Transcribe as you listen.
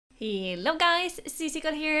Hello guys,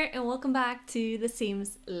 SimCity here and welcome back to The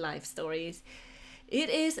Sims Life Stories. It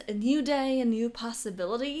is a new day and new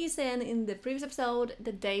possibilities, and in the previous episode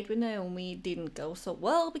the date with Naomi didn't go so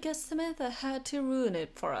well because Samantha had to ruin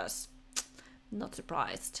it for us. Not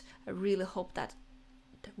surprised. I really hope that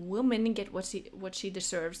the woman get what she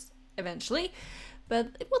deserves eventually,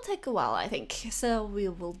 but it will take a while, I think. So we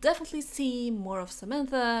will definitely see more of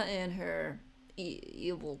Samantha and her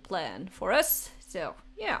evil plan for us. So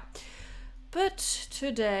yeah, but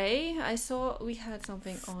today I saw we had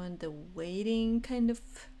something on the waiting kind of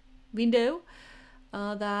window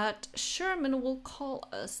that Sherman will call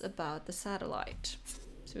us about the satellite.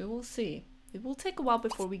 So we will see. It will take a while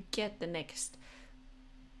before we get the next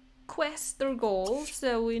quest or goal,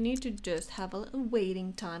 so we need to just have a little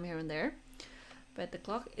waiting time here and there. But the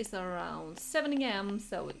clock is around 7 AM,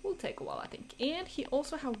 so it will take a while, I think. And he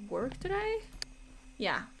also have work today.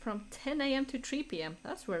 Yeah, from 10 AM to 3 PM.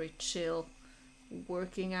 That's very chill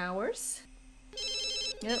working hours.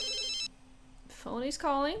 Yep. Phone is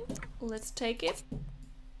calling. Let's take it.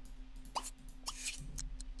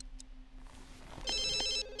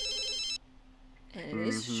 And it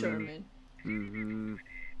is Sherman.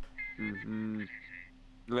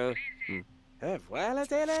 Voilà.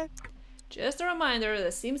 Just a reminder, the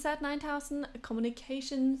SimSat 9000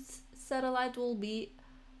 communications satellite will be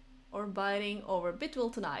orbiting over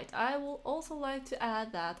Bitwell tonight. I will also like to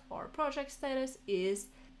add that our project status is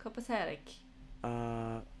copacetic.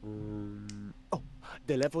 Oh,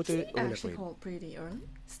 the level to actually called pretty early,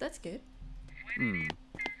 so that's good.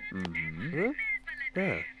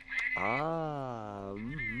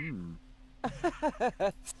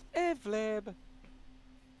 Evleb.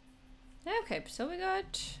 Okay, so we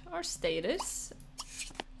got our status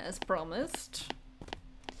as promised.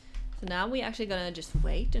 So now we actually gonna just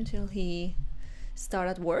wait until he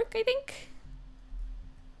started work, I think.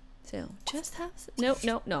 So just have no,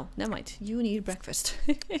 never mind. You need breakfast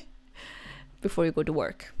before you go to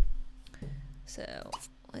work. So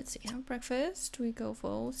let's see, have breakfast. We go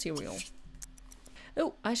for cereal.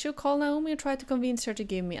 Oh, I should call Naomi and try to convince her to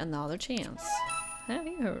give me another chance. Have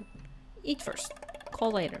you heard? Eat first,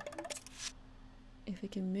 call later. If we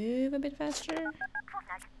can move a bit faster.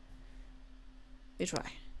 We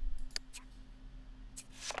try.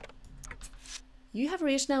 You have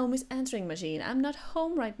reached Naomi's answering machine. I'm not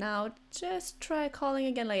home right now. Just try calling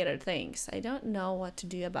again later. Thanks. I don't know what to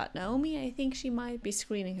do about Naomi. I think she might be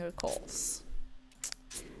screening her calls.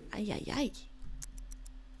 Ay.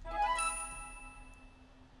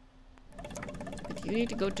 But you need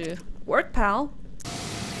to go to work, pal.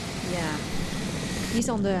 Yeah. He's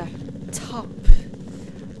on the top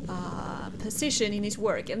position in his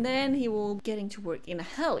work, and then he will getting to work in a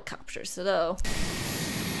helicopter. So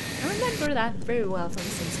I remember that very well from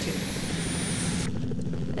Sims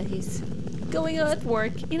 2. That he's going at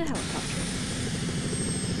work in a helicopter.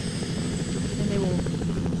 And they will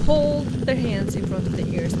hold their hands in front of their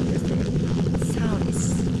ears because the sound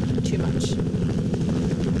is too much,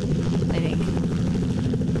 I think.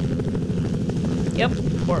 Yep,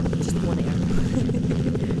 or just one ear.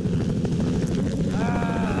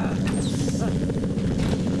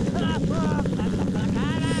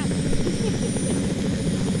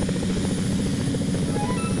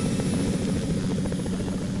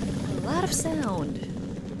 Sound.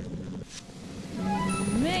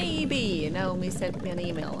 Maybe Naomi sent me an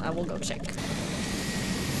email. I will go check.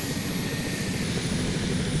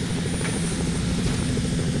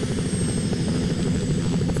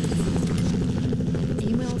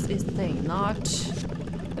 Emails is the thing, not...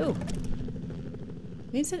 Oh.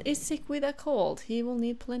 Vincent is sick with a cold. He will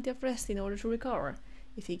need plenty of rest in order to recover.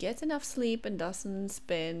 If he gets enough sleep and doesn't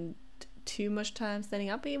spend too much time standing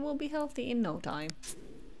up, he will be healthy in no time.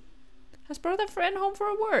 Has brought a friend home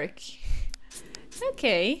from work.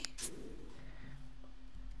 Okay.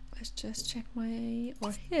 Let's just check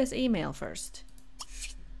his email first.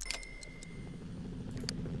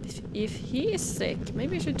 If he is sick,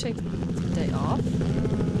 maybe I should take the day off.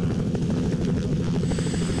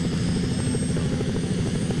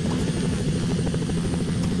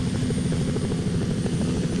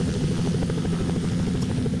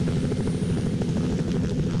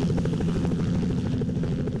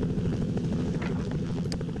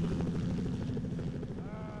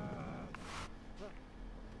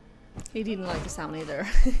 He didn't like the sound either.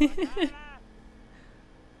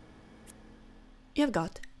 You've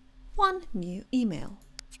got one new email.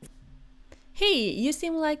 Hey, you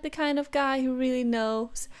seem like the kind of guy who really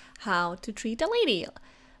knows how to treat a lady.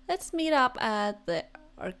 Let's meet up at the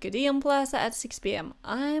Arcadium Plaza at 6 PM.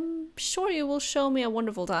 I'm sure you will show me a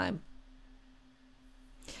wonderful time.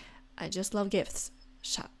 I just love gifts.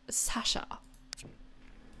 Sasha.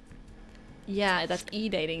 Yeah, that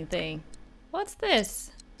e-dating thing. What's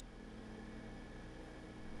this?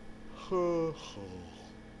 No,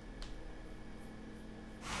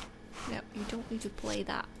 you don't need to play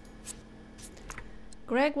that.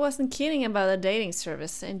 Greg wasn't kidding about the dating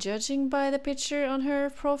service, and judging by the picture on her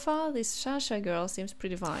profile, this Sasha girl seems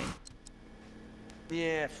pretty fine.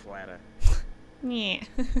 Yeah, flatter. Yeah.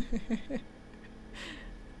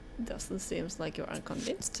 Doesn't seem like you're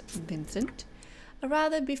unconvinced, Vincent. I'd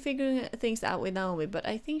rather be figuring things out with Naomi, but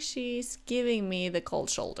I think she's giving me the cold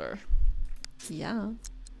shoulder. Yeah.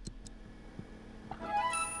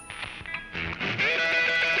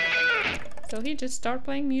 So he just started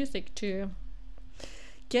playing music to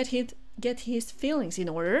get his feelings in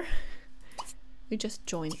order. We just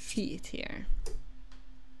join Heath here.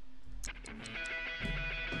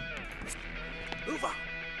 Over.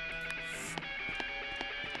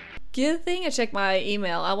 Good thing I checked my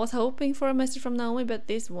email. I was hoping for a message from Naomi, but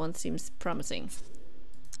this one seems promising.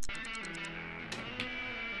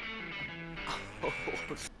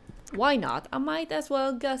 Why not? I might as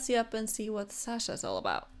well gussy up and see what Sasha's all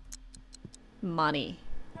about. Money.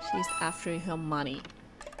 She's after her money.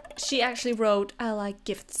 She actually wrote, I like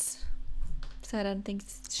gifts. So I don't think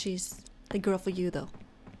she's the girl for you though.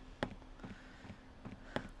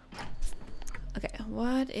 Okay,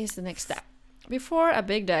 what is the next step? Before a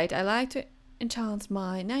big date, I like to enhance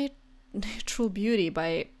my natural beauty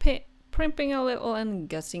by primping a little and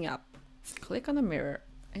gussing up. Click on the mirror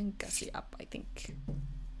and gussy up, I think.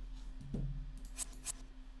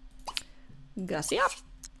 Gussy up!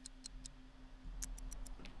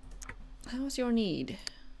 How's your need?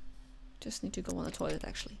 Just need to go on the toilet,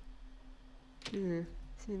 actually.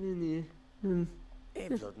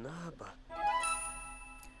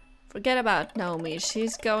 Forget about Naomi.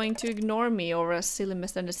 She's going to ignore me over a silly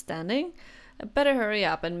misunderstanding. I better hurry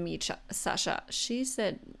up and meet Sasha. She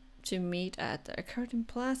said to meet at the Curtain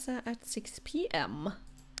Plaza at 6 p.m.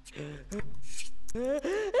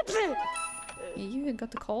 You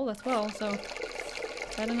got the cold as well, so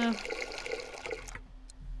I don't know.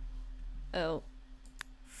 Oh,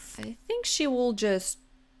 I think she will just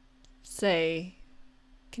say,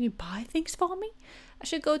 can you buy things for me? I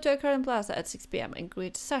should go to a Curtain Plaza at 6 p.m. and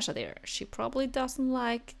greet Sasha there. She probably doesn't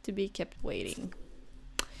like to be kept waiting.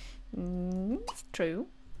 True.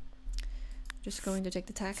 Just going to take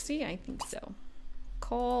the taxi? I think so.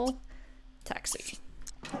 Call taxi.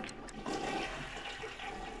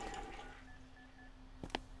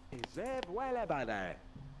 Et voilà, bana.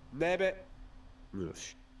 Nebe.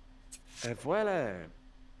 Mush. Et voilà.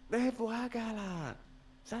 Et voilà.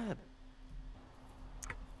 Sad.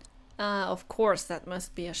 Of course, that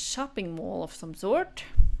must be a shopping mall of some sort.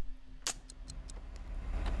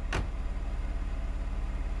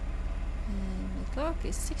 And the clock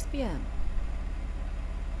is 6 p.m.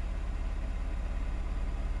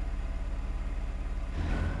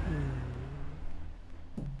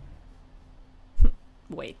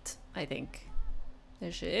 Wait, I think.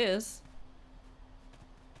 There she is.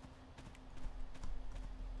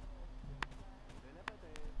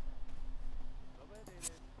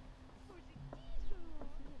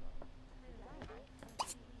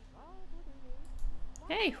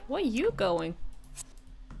 Hey, where are you going?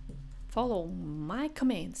 Follow my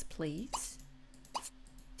commands, please.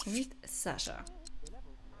 Meet Sasha.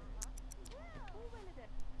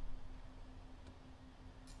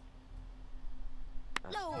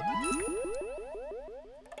 Now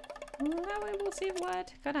we will see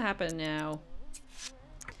what's gonna happen now.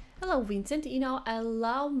 Hello, Vincent. You know, I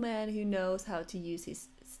love man who knows how to use his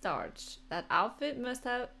starch. That outfit must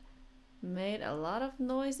have made a lot of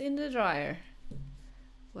noise in the dryer.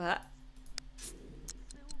 What?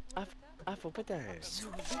 I forgot that.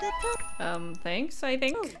 Thanks, I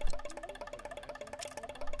think.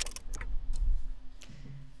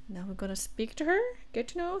 Now we're gonna speak to her. Get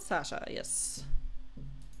to know Sasha, yes.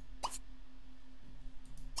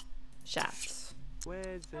 Chat.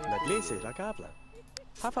 La place is la cable.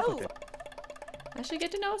 Half a pocket. I should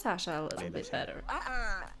get to know Sasha a little bit better.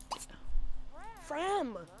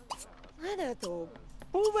 Fram! Renato!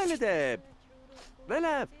 Où va le deb?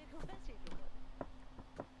 Voilà.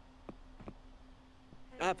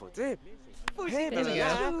 Ah, pour dire. Hey, There we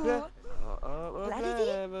go.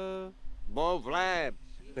 Bon, vrai.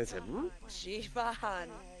 Shivan!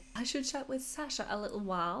 I should chat with Sasha a little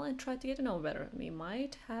while and try to get to know her better. We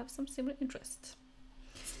might have some similar interests.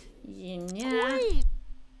 Yeah.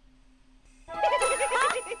 Oh,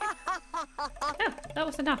 that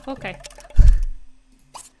was enough. Okay.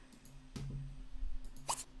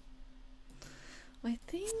 I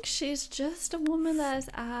think she's just a woman that is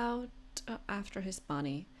out after his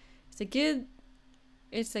money.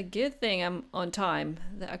 It's a good thing I'm on time.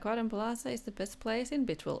 The Aquarium Plaza is the best place in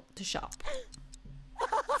Bitwell to shop.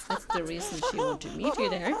 That's the reason she wanted to meet you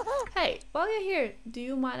there. Hey, while you're here, do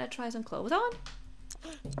you mind I try some clothes on?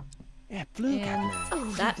 Yeah, blue.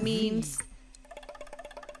 And that means...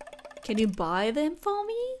 Can you buy them for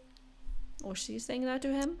me? Or she's saying that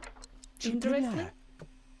to him? Indirectly?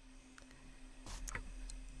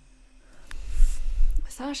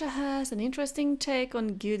 Sasha has an interesting take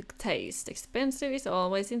on good taste. Expensive is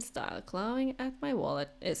always in style. Clawing at my wallet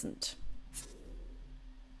isn't.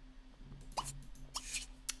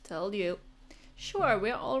 Told you. Sure,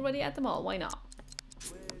 we're already at the mall. Why not?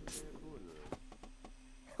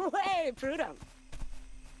 Way, Prudence.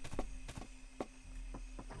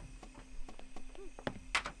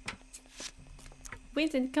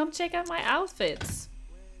 Vincent, come check out my outfits.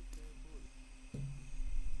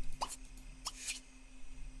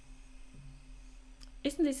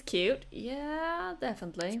 Isn't this cute? Yeah,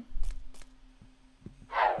 definitely.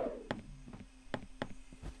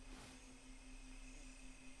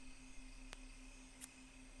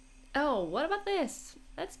 Oh, what about this?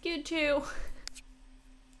 That's good too.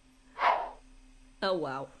 Oh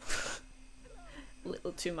wow. A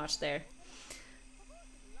little too much there.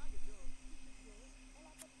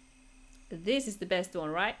 This is the best one,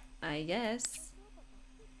 right? I guess.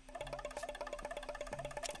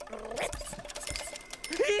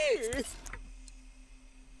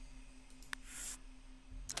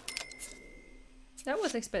 That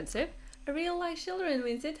was expensive. I really like children,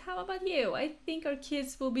 Vincent. How about you? I think our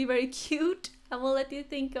kids will be very cute. I will let you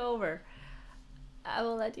think over.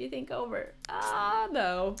 Ah,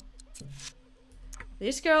 no.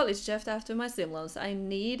 This girl is just after my sim loans. I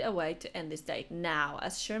need a way to end this date now.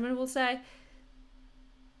 As Sherman will say,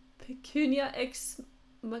 pecunia ex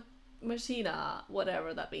machina,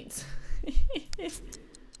 whatever that means.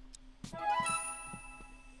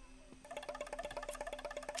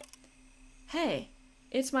 Hey,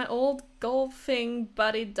 it's my old golfing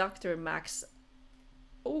buddy Dr. Max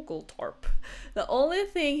Oglethorpe. The only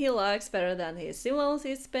thing he likes better than his sim loans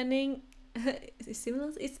is spending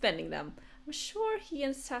them. I'm sure he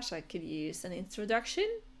and Sasha could use an introduction.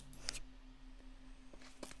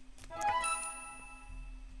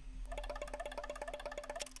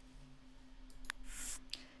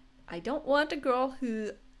 I don't want a girl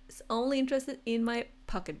who's only interested in my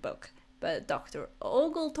pocketbook, but Dr.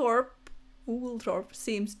 Oglethorpe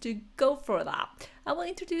seems to go for that. I will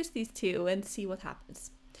introduce these two and see what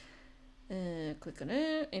happens. Click on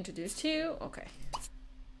it, introduce two, okay.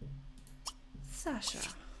 Sasha.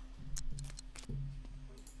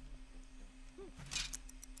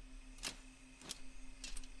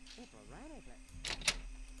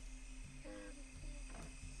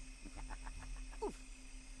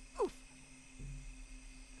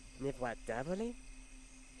 Nie płatawoli?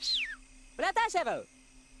 Wrataszewo!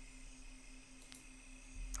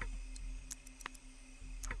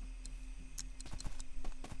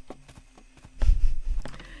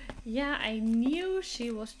 Yeah, I knew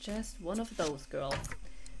she was just one of those girls.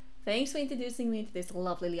 Thanks for introducing me to this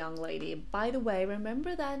lovely young lady. By the way,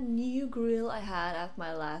 remember that new grill I had at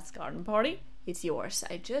my last garden party? It's yours.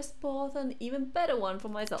 I just bought an even better one for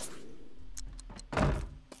myself.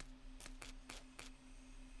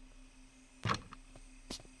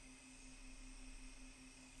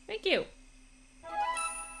 Thank you.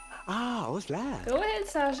 Ah, what's that? Go ahead,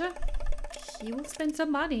 Sasha. You will spend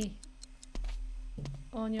some money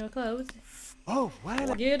on your clothes. Oh,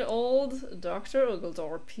 well. Good old Dr.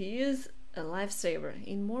 Oglethorpe. He is a lifesaver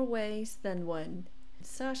in more ways than one.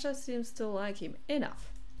 Sasha seems to like him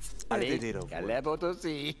enough. Allez, galère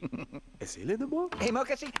aussi. Est-ce de moi? Hé, moi,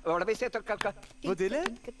 qu'est-ce que... Ora, vedi, tocca... Vodele?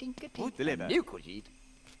 Vodele. New così.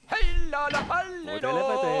 Hey, la, la,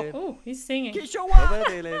 Vodele. Oh, he's singing.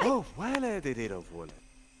 Vodele. Oh, voilà, de dire voilà.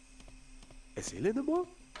 Est-ce de moi?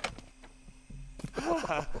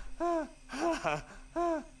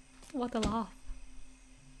 What a laugh.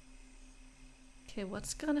 Okay,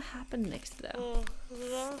 what's gonna happen next though?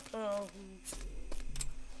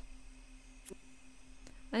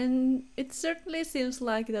 And it certainly seems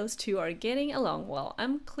like those two are getting along well.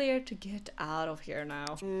 I'm clear to get out of here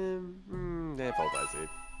now. Det får bara se.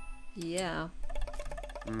 Yeah.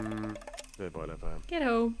 Det är bara för. Get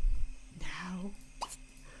home. Now.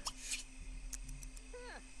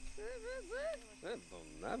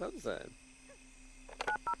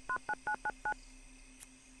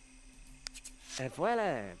 Et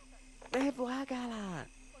voilà! Et voilà!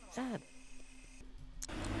 Ça!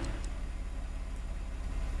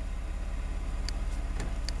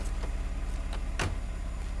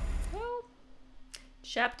 Well,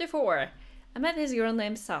 Chapter 4. I met this girl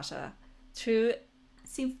named Sasha through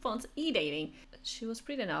SimCity dating. She was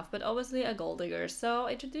pretty enough, but obviously a gold digger, so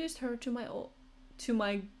I introduced her to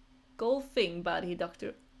my golfing buddy,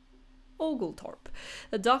 Dr. Oglethorpe.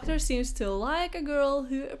 The doctor seems to like a girl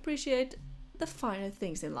who appreciates the finer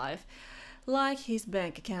things in life, like his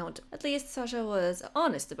bank account. At least Sasha was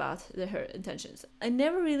honest about her intentions. I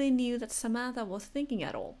never really knew that Samantha was thinking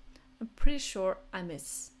at all. I'm pretty sure I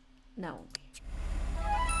miss Naomi.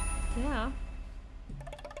 Yeah.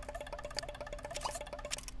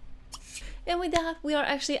 And with that, we are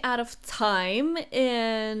actually out of time.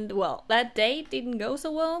 And well, that date didn't go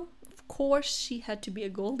so well. Of course, she had to be a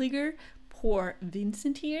gold digger. Poor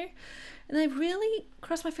Vincent here. And I really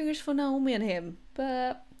crossed my fingers for Naomi and him.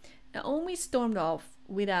 But Naomi stormed off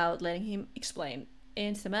without letting him explain.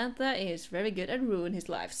 And Samantha is very good at ruining his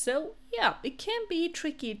life. So yeah, it can be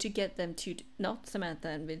tricky to get them to, not Samantha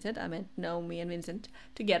and Vincent, I meant Naomi and Vincent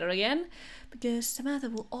together again. Because Samantha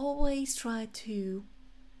will always try to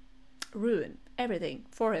ruin everything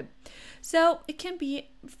for him. So it can be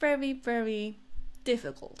very, very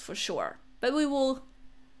difficult for sure. But we will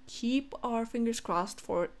keep our fingers crossed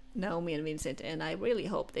for Naomi and Vincent, and I really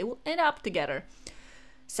hope they will end up together.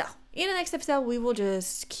 So in the next episode we will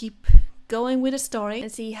just keep going with the story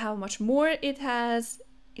and see how much more it has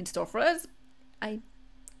in store for us. I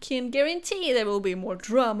can guarantee there will be more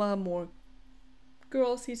drama, more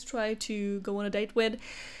girls he's trying to go on a date with,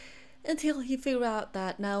 until he figures out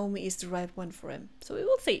that Naomi is the right one for him. So we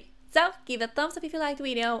will see. So give a thumbs up if you liked the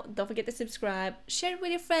video, don't forget to subscribe, share it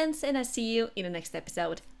with your friends, and I'll see you in the next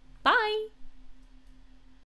episode. Bye!